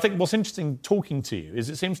 But I think what's interesting talking to you is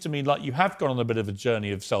it seems to me like you have gone on a bit of a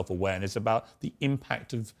journey of self-awareness about the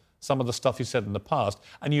impact of some of the stuff you said in the past,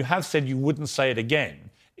 and you have said you wouldn't say it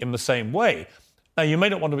again in the same way. Now, you may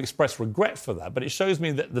not want to express regret for that, but it shows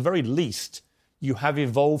me that at the very least, you have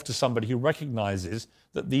evolved to somebody who recognises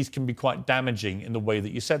that these can be quite damaging in the way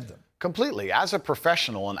that you said them. Completely. As a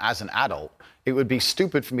professional and as an adult, it would be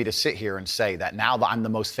stupid for me to sit here and say that now that I'm the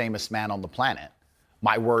most famous man on the planet,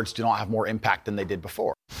 my words do not have more impact than they did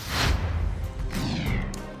before.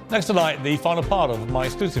 Next tonight, the final part of my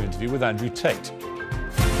exclusive interview with Andrew Tate.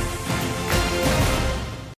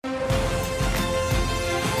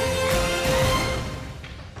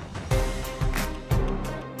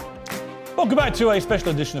 Welcome back to a special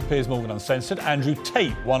edition of Piers Morgan Uncensored. Andrew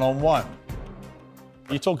Tate, one-on-one.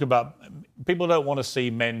 You talk about people don't want to see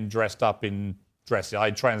men dressed up in dresses.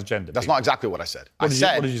 Transgender. That's not exactly what I said. What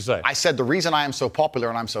did you say? I said the reason I am so popular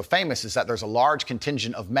and I'm so famous is that there's a large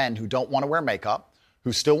contingent of men who don't want to wear makeup,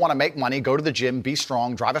 who still want to make money, go to the gym, be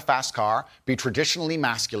strong, drive a fast car, be traditionally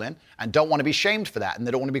masculine, and don't want to be shamed for that, and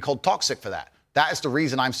they don't want to be called toxic for that. That is the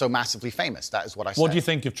reason I'm so massively famous. That is what I said. What do you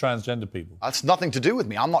think of transgender people? That's nothing to do with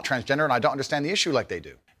me. I'm not transgender, and I don't understand the issue like they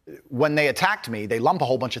do. When they attacked me, they lump a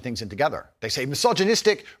whole bunch of things in together. They say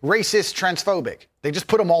misogynistic, racist, transphobic. They just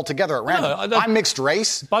put them all together at random. No, I'm mixed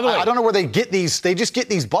race. By the way, I don't know where they get these. They just get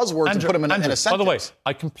these buzzwords and put them in a sentence. By the way,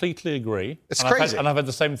 I completely agree. It's crazy. And I've had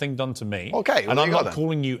the same thing done to me. Okay. And I'm not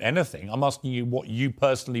calling you anything. I'm asking you what you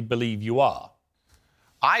personally believe you are.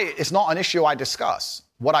 It's not an issue I discuss.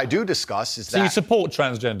 What I do discuss is that... So you support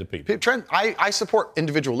transgender people? I support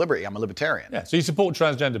individual liberty. I'm a libertarian. Yeah, so you support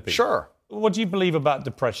transgender people? Sure. What do you believe about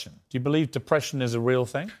depression? Do you believe depression is a real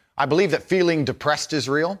thing? I believe that feeling depressed is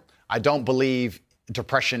real. I don't believe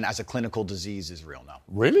depression as a clinical disease is real, no.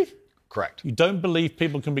 Really? Correct. You don't believe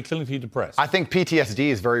people can be clinically depressed? I think PTSD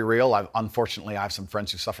is very real. Unfortunately, I have some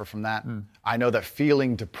friends who suffer from that. I know that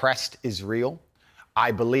feeling depressed is real.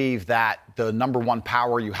 I believe that the number one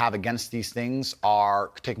power you have against these things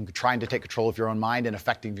are trying to take control of your own mind and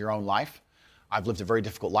affecting your own life. I've lived a very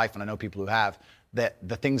difficult life, and I know people who have. That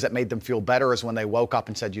the things that made them feel better is when they woke up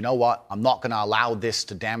and said, you know what, I'm not going to allow this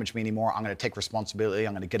to damage me anymore. I'm going to take responsibility.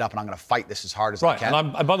 I'm going to get up and I'm going to fight this as hard as I can.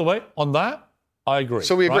 And by the way, on that, I agree.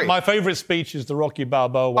 So we agree. Right? My favourite speech is the Rocky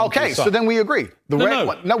Balboa one. Okay, so then we agree. No,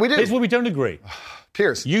 we do. Here's where we don't agree.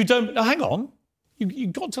 Piers. You don't... No, hang on. You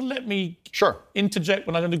got to let me interject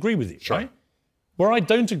when I don't agree with you, right? Where I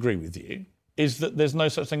don't agree with you is that there's no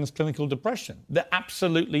such thing as clinical depression. There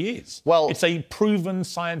absolutely is. Well, it's a proven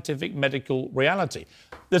scientific medical reality.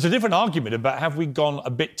 There's a different argument about have we gone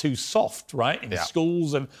a bit too soft, right, in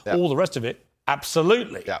schools and all the rest of it.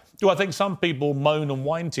 Absolutely. Yeah. Do I think some people moan and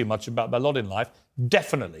whine too much about their lot in life?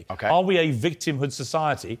 Definitely. Okay. Are we a victimhood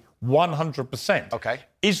society? 100%. Okay.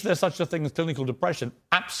 Is there such a thing as clinical depression?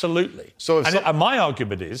 Absolutely. And my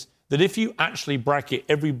argument is that if you actually bracket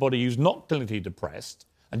everybody who's not clinically depressed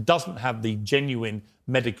and doesn't have the genuine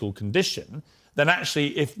medical condition, then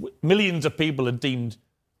actually if millions of people are deemed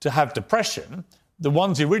to have depression, the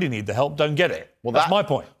ones who really need the help don't get it. Well, that's my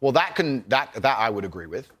point. Well, that I would agree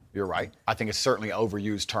with. You're right. I think it's certainly an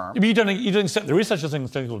overused term. But you don't accept there is such a thing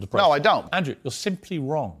as clinical depression? No, I don't. Andrew, you're simply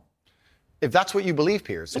wrong. If that's what you believe,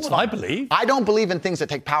 Piers. That's what I believe. I don't believe in things that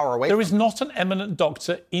take power away from There is not an eminent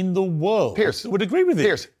doctor in the world Piers, that would agree with you.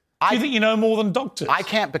 Piers, do you think you know more than doctors? I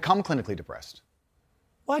can't become clinically depressed.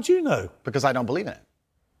 Why do you know? Because I don't believe in it.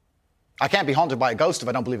 I can't be haunted by a ghost if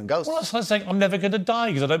I don't believe in ghosts. Well, that's like saying I'm never going to die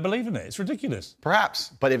because I don't believe in it. It's ridiculous.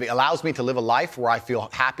 Perhaps. But if it allows me to live a life where I feel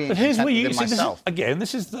happy and content within myself.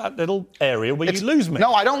 This is that little area where you lose me.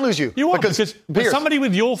 No, I don't lose you. You won't, because Piers, somebody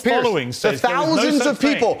with your following says the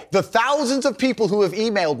thousands of people who have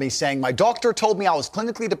emailed me saying my doctor told me I was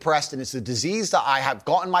clinically depressed and it's a disease that I have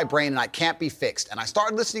got in my brain and I can't be fixed. And I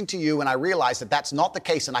started listening to you and I realized that that's not the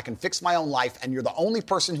case and I can fix my own life and you're the only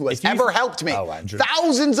person who has ever helped me. Andrew.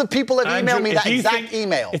 Thousands of people have emailed me that exact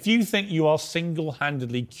email. If you think you are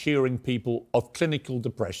single-handedly curing people of clinical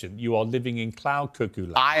depression, you are living in cloud cuckoo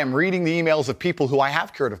land. I am reading the emails of people who I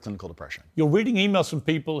have cured of clinical depression. You're reading emails from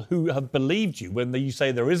people who have believed you when you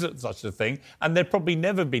say there isn't such a thing, and they've probably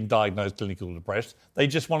never been diagnosed clinically depressed. They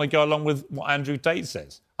just want to go along with what Andrew Tate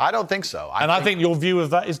says. I don't think so. I think your view of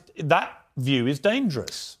that view is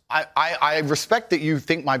dangerous. I respect that you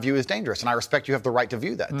think my view is dangerous, and I respect you have the right to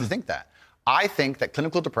view that, to think that. I think that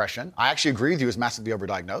clinical depression, I actually agree with you, is massively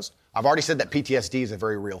overdiagnosed. I've already said that PTSD is a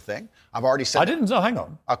very real thing. I've already said... hang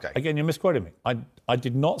on. Okay. Again, you're misquoting me. I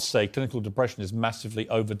did not say clinical depression is massively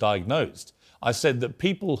overdiagnosed. I said that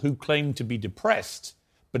people who claim to be depressed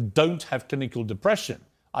but don't have clinical depression,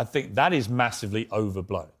 I think that is massively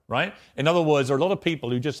overblown, right? In other words, there are a lot of people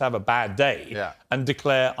who just have a bad day and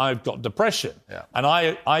declare, I've got depression. Yeah. And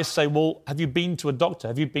I say, well, have you been to a doctor?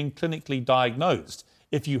 Have you been clinically diagnosed?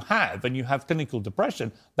 If you have, and you have clinical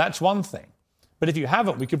depression, that's one thing. But if you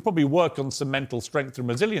haven't, we could probably work on some mental strength and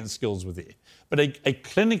resilience skills with you. But a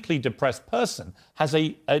clinically depressed person has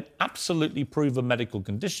an absolutely proven medical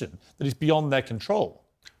condition that is beyond their control.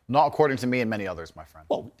 Not according to me and many others, my friend.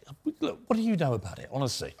 Well, look, what do you know about it,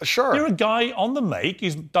 honestly? Sure. You're a guy on the make.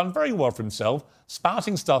 He's done very well for himself,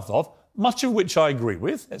 spouting stuff off, much of which I agree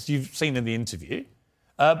with, as you've seen in the interview.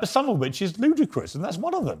 But some of which is ludicrous, and that's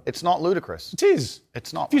one of them. It's not ludicrous. It is.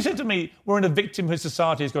 It's not. If you said to me, we're in a victimhood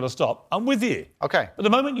society, it's got to stop, I'm with you. Okay. But the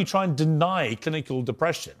moment you try and deny clinical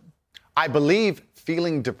depression... I believe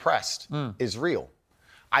feeling depressed is real.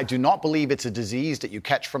 I do not believe it's a disease that you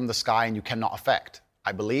catch from the sky and you cannot affect.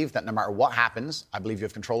 I believe that no matter what happens, I believe you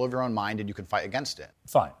have control of your own mind and you can fight against it.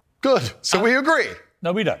 Fine. Good. So we agree.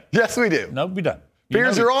 No, we don't. Yes, we do. No, we don't.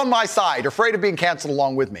 Piers, you're on my side, afraid of being cancelled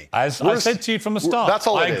along with me. As I said to you from the start, that's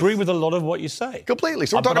all I agree with a lot of what you say. Completely.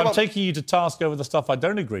 So but I'm taking you to task over the stuff I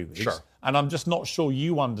don't agree with. Sure. And I'm just not sure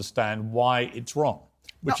you understand why it's wrong,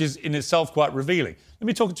 which is in itself quite revealing. Let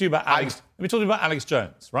me talk to you about Alex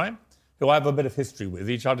Jones, right? Who I have a bit of history with.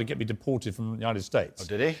 He tried to get me deported from the United States. Oh,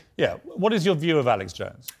 did he? Yeah. What is your view of Alex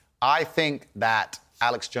Jones? I think that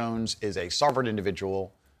Alex Jones is a sovereign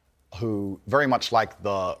individual who, very much like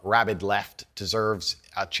the rabid left, deserves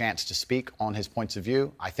a chance to speak on his points of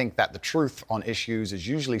view. I think that the truth on issues is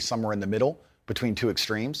usually somewhere in the middle between two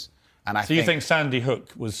extremes. And So you think Sandy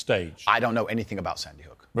Hook was staged? I don't know anything about Sandy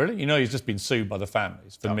Hook. Really? You know he's just been sued by the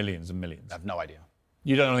families for millions and millions. I have no idea.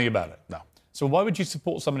 You don't know anything about it? No. So why would you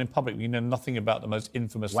support someone in public when you know nothing about the most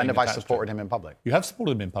infamous When thing have I supported him in public? You have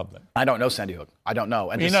supported him in public. I don't know Sandy Hook. I don't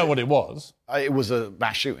know. And you know what it was? It was a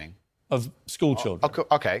mass shooting. Of school children.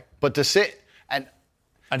 Okay. But to sit and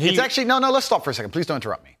it's actually, no, let's stop for a second. Please don't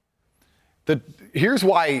interrupt me. Here's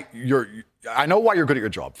why I know why you're good at your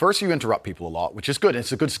job. First, you interrupt people a lot, which is good.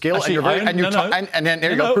 It's a good skill. Actually, and then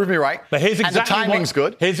there you go, prove me right. But here's exactly and the timing's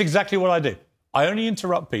good. Here's exactly what I do. I only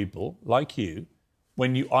interrupt people like you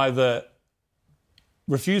when you either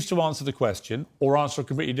refuse to answer the question or answer a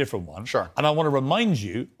completely different one. Sure. And I want to remind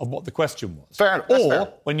you of what the question was. Fair enough.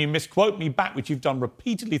 Or when you misquote me back, which you've done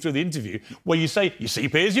repeatedly through the interview, where you say, you see,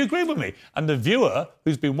 Piers, you agree with me. And the viewer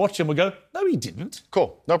who's been watching will go, no, he didn't.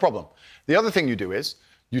 Cool. No problem. The other thing you do is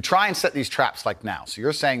you try and set these traps like now. So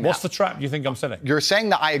you're saying What's the trap you think I'm setting? You're saying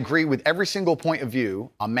that I agree with every single point of view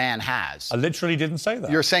a man has. I literally didn't say that.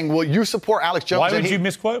 You're saying, well, you support Alex Jones. Why would you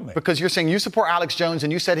misquote me? Because you're saying you support Alex Jones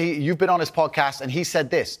and you said you've been on his podcast and he said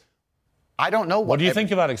this. I don't know what do you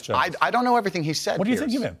think of Alex Jones? I don't know everything he said. What do you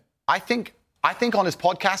think of him? I think on his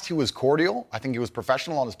podcast he was cordial. I think he was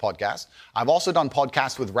professional on his podcast. I've also done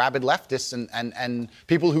podcasts with rabid leftists and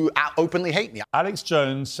people who openly hate me. Alex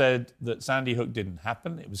Jones said that Sandy Hook didn't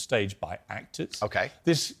happen. It was staged by actors. Okay.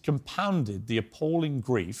 This compounded the appalling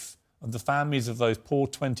grief of the families of those poor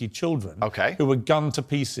 20 children who were gunned to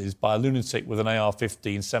pieces by a lunatic with an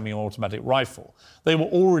AR-15 semi-automatic rifle. They were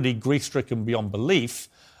already grief-stricken beyond belief.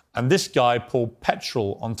 And this guy poured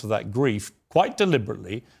petrol onto that grief quite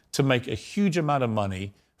deliberately to make a huge amount of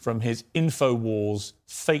money from his InfoWars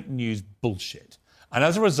fake news bullshit. And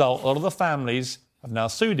as a result, a lot of the families have now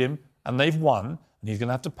sued him and they've won. And he's going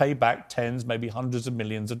to have to pay back tens, maybe hundreds of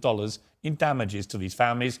millions of dollars in damages to these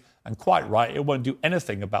families. And quite right, it won't do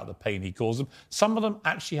anything about the pain he caused them. Some of them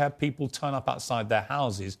actually had people turn up outside their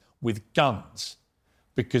houses with guns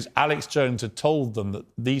because Alex Jones had told them that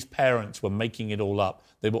these parents were making it all up.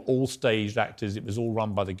 They were all staged actors. It was all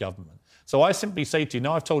run by the government. So I simply say to you,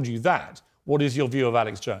 now I've told you that, what is your view of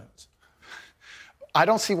Alex Jones? I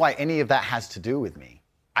don't see why any of that has to do with me.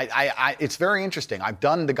 It's very interesting. I've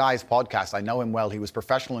done the guy's podcast. I know him well. He was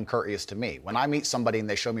professional and courteous to me. When I meet somebody and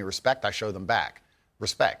they show me respect, I show them back.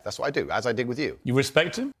 Respect. That's what I do, as I did with you. You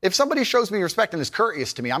respect him? If somebody shows me respect and is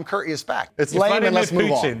courteous to me, I'm courteous back. It's lame and let's move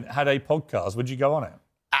on. If Putin had a podcast, would you go on it?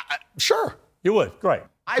 Sure. You would? Great.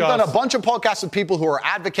 I've done a bunch of podcasts with people who are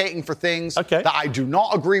advocating for things that I do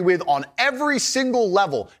not agree with on every single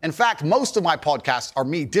level. In fact, most of my podcasts are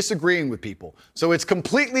me disagreeing with people. So it's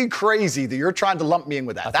completely crazy that you're trying to lump me in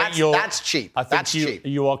with that. That's cheap. That's cheap.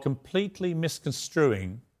 You are completely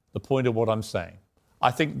misconstruing the point of what I'm saying.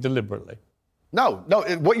 I think deliberately. No.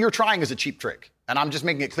 What you're trying is a cheap trick. And I'm just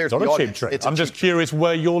making it clear to the audience. It's not a cheap trick. I'm just curious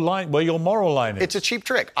where your moral line is. It's a cheap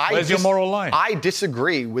trick. Where's your moral line? I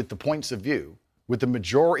disagree with the points of view with the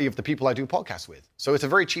majority of the people I do podcasts with. So it's a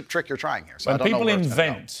very cheap trick you're trying here. So when people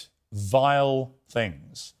invent vile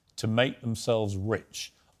things to make themselves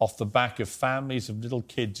rich off the back of families of little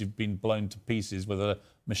kids who've been blown to pieces with a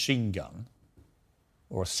machine gun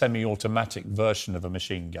or a semi-automatic version of a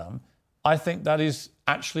machine gun, I think that is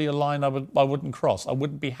actually a line I wouldn't cross. I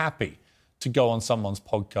wouldn't be happy to go on someone's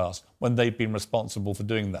podcast when they've been responsible for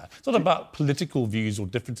doing that. It's not about political views or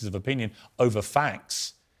differences of opinion over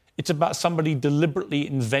facts. It's about somebody deliberately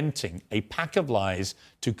inventing a pack of lies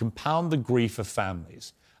to compound the grief of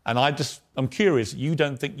families. And I'm curious, you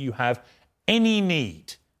don't think you have any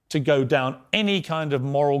need to go down any kind of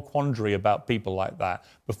moral quandary about people like that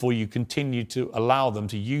before you continue to allow them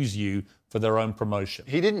to use you for their own promotion.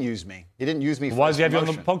 He didn't use me. He didn't use me for Why does he have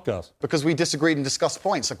promotion. you on the podcast? Because we disagreed and discussed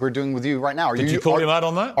points like we're doing with you right now. Did you call him out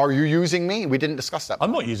on that? Are you using me? We didn't discuss that.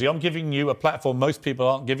 I'm not using you. I'm giving you a platform most people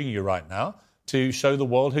aren't giving you right now to show the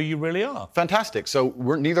world who you really are. Fantastic. So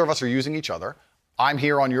neither of us are using each other. I'm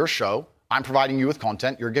here on your show. I'm providing you with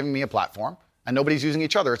content. You're giving me a platform. and nobody's using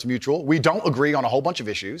each other. It's mutual. We don't agree on a whole bunch of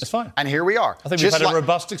issues. That's fine. And here we are. I think we've had a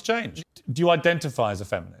robust exchange. Do you identify as a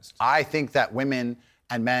feminist? I think that women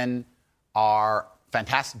and men are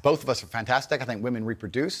fantastic. Both of us are fantastic. I think women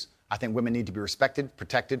reproduce. I think women need to be respected,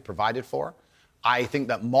 protected, provided for. I think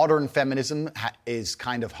that modern feminism is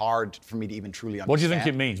kind of hard for me to even truly understand. What do you think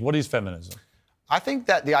it means? What is feminism? I think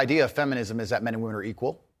that the idea of feminism is that men and women are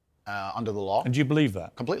equal under the law. And do you believe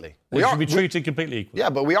that? Completely. We should be treated completely equal. Yeah,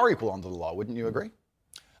 but we are equal under the law. Wouldn't you agree?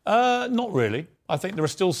 Not really. I think there are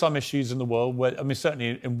still some issues in the world where,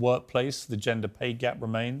 certainly in workplace, the gender pay gap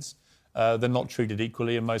remains. They're not treated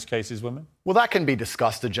equally in most cases, women. Well, that can be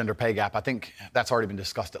discussed, the gender pay gap. I think that's already been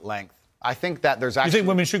discussed at length. I think that there's actually... You think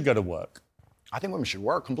women should go to work? I think women should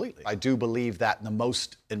work completely. I do believe that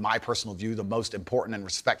in my personal view, the most important and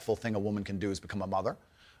respectful thing a woman can do is become a mother.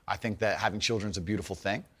 I think that having children is a beautiful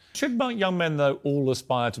thing. Should young men, though, all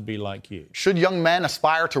aspire to be like you? Should young men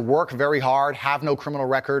aspire to work very hard, have no criminal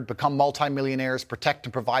record, become multimillionaires, protect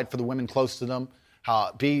and provide for the women close to them,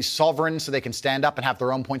 be sovereign so they can stand up and have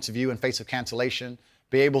their own points of view in face of cancellation,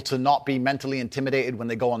 be able to not be mentally intimidated when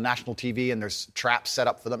they go on national TV and there's traps set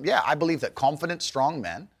up for them? Yeah, I believe that confident, strong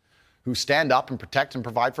men who stand up and protect and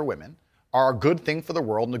provide for women are a good thing for the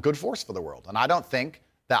world and a good force for the world. And I don't think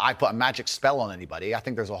that I put a magic spell on anybody. I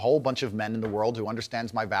think there's a whole bunch of men in the world who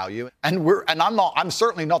understands my value. And I'm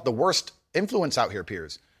certainly not the worst influence out here,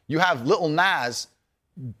 Piers. You have Lil Nas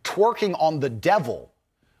twerking on the devil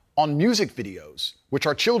on music videos, which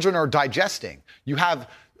our children are digesting. You have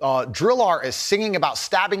drill artists singing about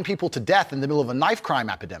stabbing people to death in the middle of a knife crime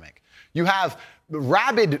epidemic. You have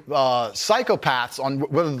rabid psychopaths on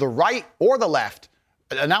whether the right or the left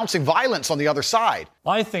announcing violence on the other side.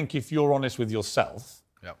 I think if you're honest with yourself,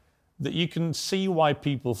 that you can see why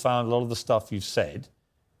people found a lot of the stuff you've said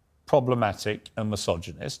problematic and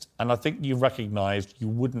misogynist. And I think you've recognised you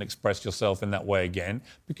wouldn't express yourself in that way again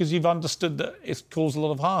because you've understood that it's caused a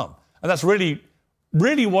lot of harm. And that's really,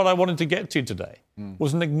 really what I wanted to get to today,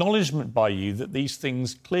 was an acknowledgement by you that these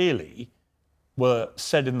things clearly were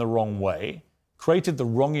said in the wrong way, created the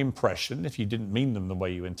wrong impression if you didn't mean them the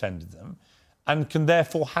way you intended them, and can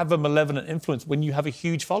therefore have a malevolent influence when you have a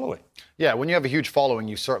huge following. Yeah, when you have a huge following,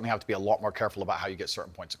 you certainly have to be a lot more careful about how you get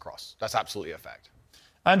certain points across. That's absolutely a fact.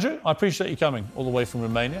 Andrew, I appreciate you coming all the way from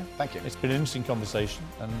Romania. Thank you. It's been an interesting conversation,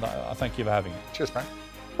 and I thank you for having it. Cheers, man.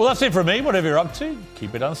 Well, that's it from me. Whatever you're up to,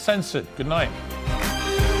 keep it uncensored. Good night.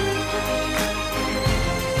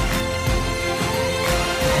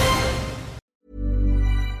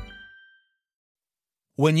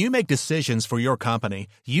 When you make decisions for your company,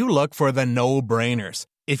 you look for the no-brainers.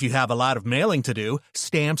 If you have a lot of mailing to do,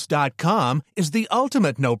 Stamps.com is the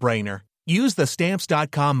ultimate no-brainer. Use the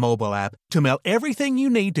Stamps.com mobile app to mail everything you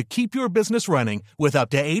need to keep your business running with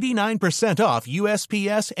up to 89% off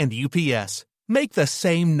USPS and UPS. Make the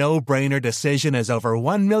same no-brainer decision as over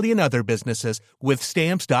 1 million other businesses with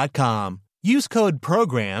Stamps.com. Use code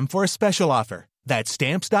PROGRAM for a special offer. That's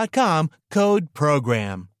Stamps.com, code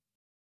PROGRAM.